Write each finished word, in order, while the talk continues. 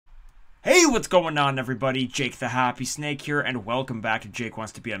What's going on, everybody? Jake the Happy Snake here, and welcome back to Jake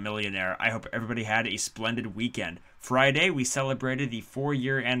Wants to Be a Millionaire. I hope everybody had a splendid weekend. Friday, we celebrated the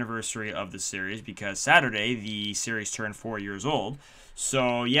 4-year anniversary of the series because Saturday, the series turned 4 years old.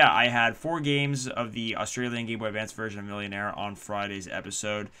 So, yeah, I had 4 games of the Australian Game Boy Advance version of Millionaire on Friday's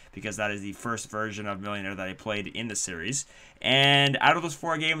episode because that is the first version of Millionaire that I played in the series. And out of those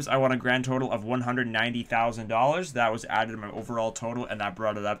 4 games, I won a grand total of $190,000. That was added to my overall total, and that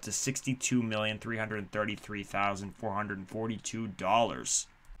brought it up to $62,333,442.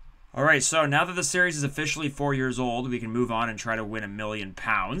 Alright, so now that the series is officially 4 years old, we can move on and try to win £1 million.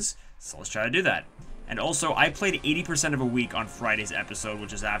 So let's try to do that. And also, I played 80% of a week on Friday's episode,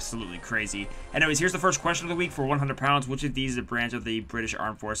 which is absolutely crazy. Anyways, here's the first question of the week for £100. Which of these is a branch of the British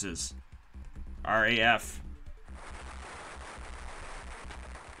Armed Forces? RAF.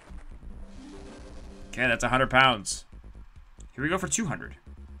 Okay, that's £100. Here we go for 200.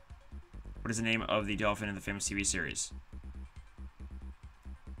 What is the name of the dolphin in the famous TV series?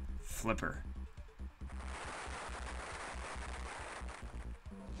 Flipper.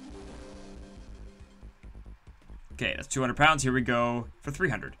 Okay, that's £200. Here we go for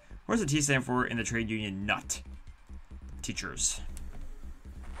 300. What does the T stand for in the trade union NUT? Teachers.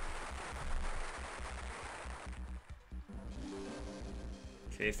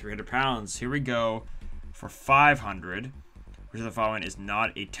 Okay, £300. Here we go for 500. Which of the following is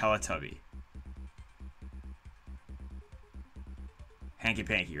not a Teletubby? Hanky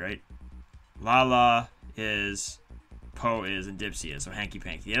Panky, right? Lala is, Poe is, and Dipsy is. So Hanky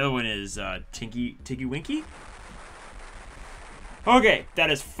Panky. The other one is Tinky Winky. Okay,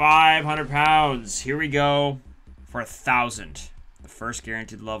 that is £500. Here we go for 1,000. The first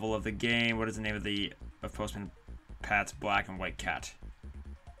guaranteed level of the game. What is the name of Postman Pat's black and white cat?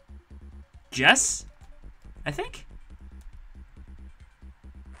 Jess, I think.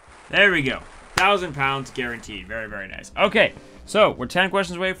 There we go. £1,000 guaranteed. Very, very nice. Okay, so we're 10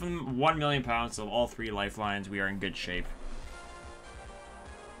 questions away from £1 million. So all 3 lifelines, we are in good shape.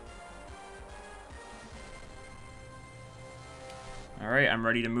 All right, I'm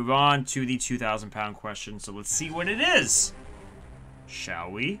ready to move on to the £2,000 question. So let's see what it is.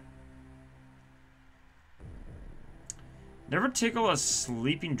 Shall we? Never tickle a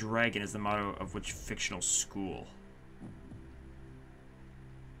sleeping dragon is the motto of which fictional school?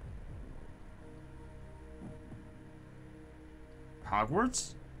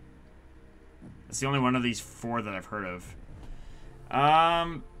 Hogwarts? That's the only one of these 4 that I've heard of.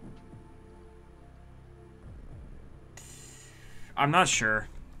 I'm not sure.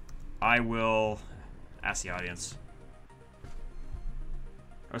 I will ask the audience.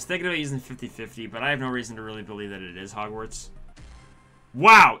 I was thinking about using 50-50, but I have no reason to really believe that it is Hogwarts.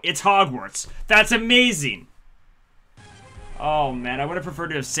 Wow, it's Hogwarts. That's amazing. Oh, man, I would have preferred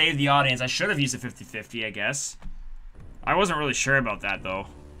to have saved the audience. I should have used a 50-50, I guess. I wasn't really sure about that, though.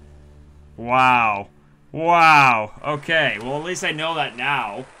 Wow. Wow. Okay, well, at least I know that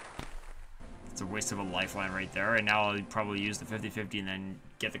now. It's a waste of a lifeline right there. And now I'll probably use the 50-50 and then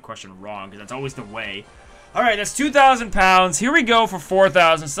get the question wrong, because that's always the way. All right, that's £2,000. Here we go for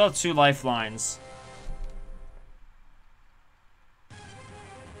 4,000. Still 2 lifelines.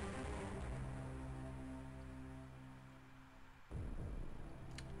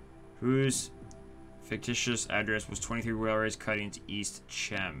 Whose fictitious address was 23 railways cutting to East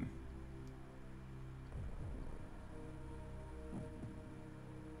Chem?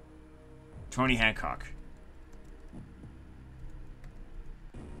 Tony Hancock.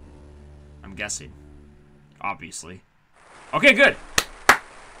 I'm guessing. Obviously. Okay, good.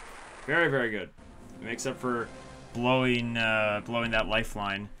 Very, very good. It makes up for blowing that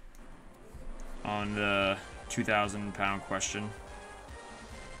lifeline on the £2,000 question.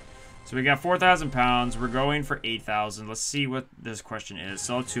 So we got £4,000. We're going for 8,000. Let's see what this question is.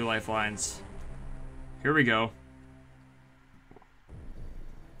 Still 2 lifelines. Here we go.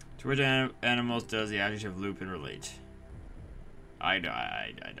 To which animals does the adjective lupin relate? I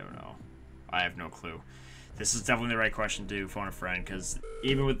don't know. I have no clue. This is definitely the right question to phone a friend, because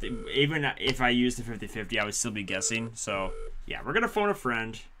even if I used the 50-50, I would still be guessing. So yeah, we're gonna phone a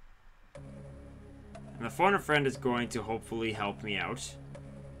friend, and the phone a friend is going to hopefully help me out.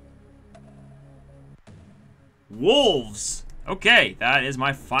 Wolves. Okay, that is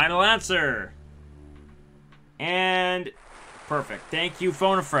my final answer. And perfect. Thank you,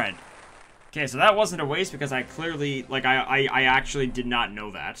 phone a friend. Okay, so that wasn't a waste because I clearly, like, I actually did not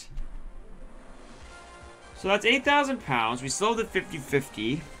know that. So that's £8,000. We still did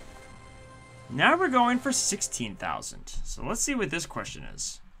 50-50. Now we're going for 16,000. So let's see what this question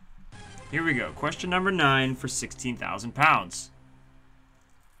is. Here we go. Question number 9 for £16,000.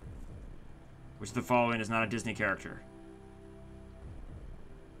 Which of the following is not a Disney character?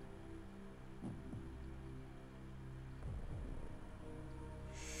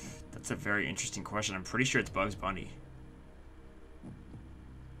 That's a very interesting question. I'm pretty sure it's Bugs Bunny.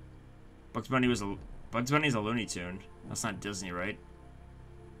 Bugs Bunny is a Looney Tune. That's not Disney, right?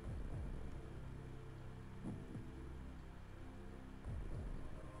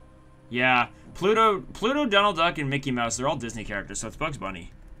 Yeah, Pluto, Donald Duck, and Mickey Mouse, they're all Disney characters, so it's Bugs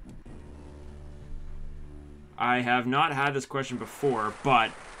Bunny. I have not had this question before,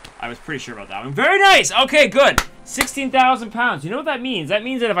 but I was pretty sure about that one. Very nice! Okay, good. 16,000 pounds. You know what that means? That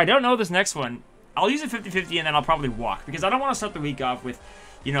means that if I don't know this next one, I'll use a 50-50 and then I'll probably walk. Because I don't want to start the week off with,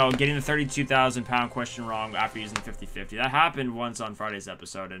 you know, getting the 32,000 pound question wrong after using the 50-50. That happened once on Friday's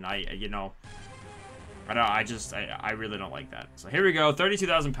episode, and I really don't like that. So here we go,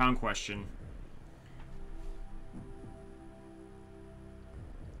 32,000 pound question.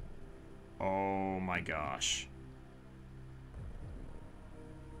 Oh my gosh.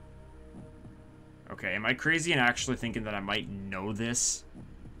 Okay, am I crazy and actually thinking that I might know this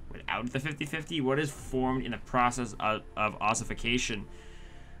without the 50-50? What is formed in the process of ossification?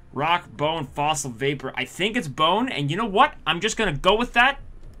 Rock, bone, fossil, vapor. I think it's bone, and you know what? I'm just gonna go with that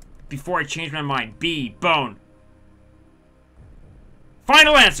before I change my mind. B, bone.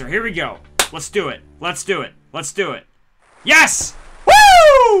 Final answer, here we go. Let's do it. Let's do it. Let's do it. Yes!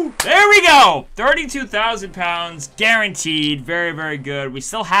 Woo! There we go! 32,000 pounds, guaranteed. Very, very good. We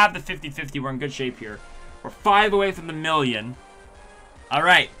still have the 50-50. We're in good shape here. We're 5 away from the million. All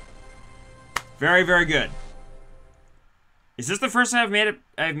right. Very, very good. Is this the first time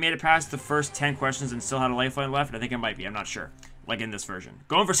I've made it past the first 10 questions and still had a lifeline left? I think it might be. I'm not sure. Like in this version.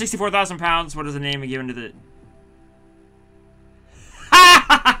 Going for 64,000 pounds. What is the name given to the...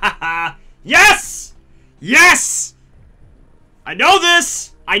 Yes! Yes! I know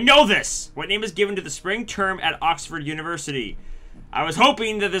this! I know this! What name is given to the spring term at Oxford University? I was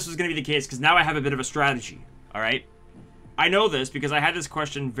hoping that this was going to be the case because now I have a bit of a strategy. Alright? I know this because I had this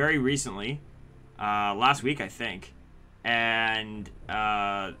question very recently. Last week, I think. And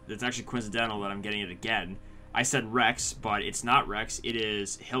it's actually coincidental that I'm getting it again. I said Rex, but it's not Rex. It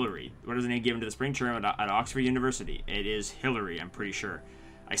is Hillary. What is the name given to the spring term at Oxford University? It is Hillary, I'm pretty sure.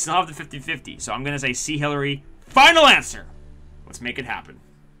 I still have the 50-50, so I'm going to say C, Hillary. Final answer! Let's make it happen.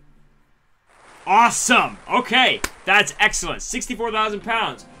 Awesome! Okay, that's excellent. 64,000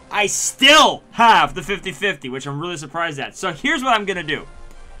 pounds. I still have the 50-50, which I'm really surprised at. So here's what I'm going to do.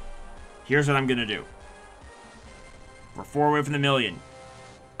 Here's what I'm going to do. We're 4 away from the million.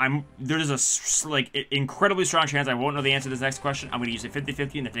 There's a incredibly strong chance I won't know the answer to this next question. I'm going to use a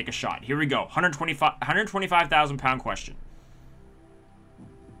 50-50 and then take a shot. Here we go. 125,000 pound question.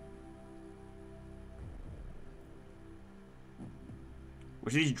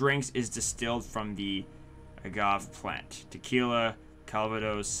 Which of these drinks is distilled from the agave plant? Tequila,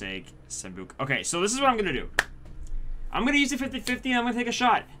 Calvados, Sake, Sambuca. Okay, so this is what I'm going to do. I'm going to use a 50-50 and I'm going to take a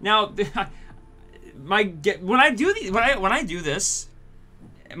shot. Now, when I do this,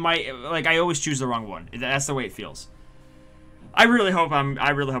 I always choose the wrong one. That's the way it feels. I really hope I'm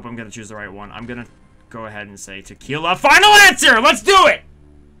going to choose the right one. I'm going to go ahead and say tequila. Final answer! Let's do it!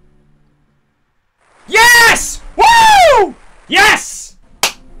 Yes! Woo! Yes!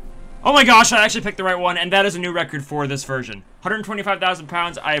 Oh my gosh, I actually picked the right one, and that is a new record for this version. 125,000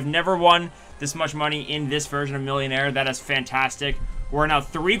 pounds. I have never won this much money in this version of Millionaire. That is fantastic. We're now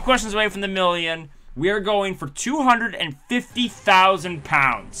 3 questions away from the million. We are going for 250,000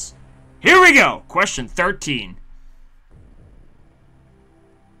 pounds. Here we go. Question 13.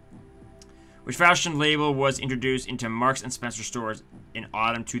 Which fashion label was introduced into Marks & Spencer stores in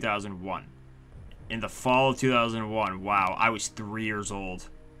autumn 2001? In the fall of 2001. Wow, I was 3 years old.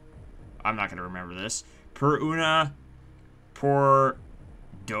 I'm not going to remember this. Per una, por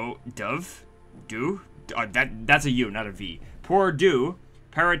dove, do? That's a U, not a V. Pour do,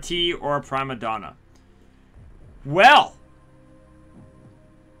 parati, or prima donna. Well,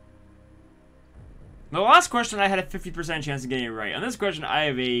 the last question I had a 50% chance of getting it right. On this question, I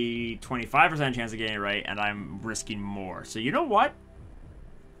have a 25% chance of getting it right, and I'm risking more. So you know what?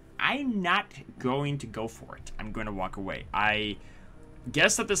 I'm not going to go for it. I'm going to walk away. I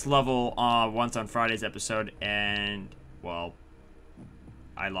guessed at this level once on Friday's episode, and, well,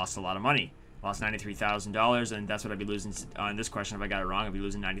 I lost a lot of money. Lost $93,000, and that's what I'd be losing on this question. If I got it wrong, I'd be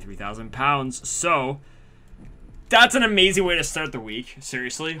losing 93,000 pounds. So, that's an amazing way to start the week.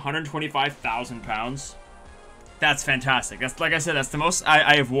 Seriously, 125,000 pounds. That's fantastic. That's, like I said, that's the most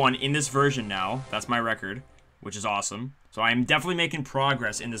I have won in this version now. That's my record, which is awesome. So I'm definitely making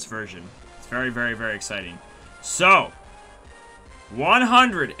progress in this version. It's very, very, very exciting. So,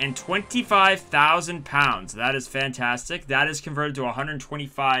 125,000 pounds. That is fantastic. That is converted to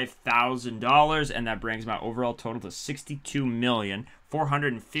 $125,000, and that brings my overall total to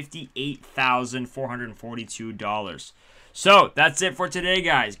 $62,458,442. So, that's it for today,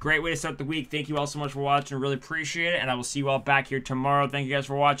 guys. Great way to start the week. Thank you all so much for watching. I really appreciate it, and I will see you all back here tomorrow. Thank you guys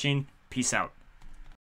for watching. Peace out.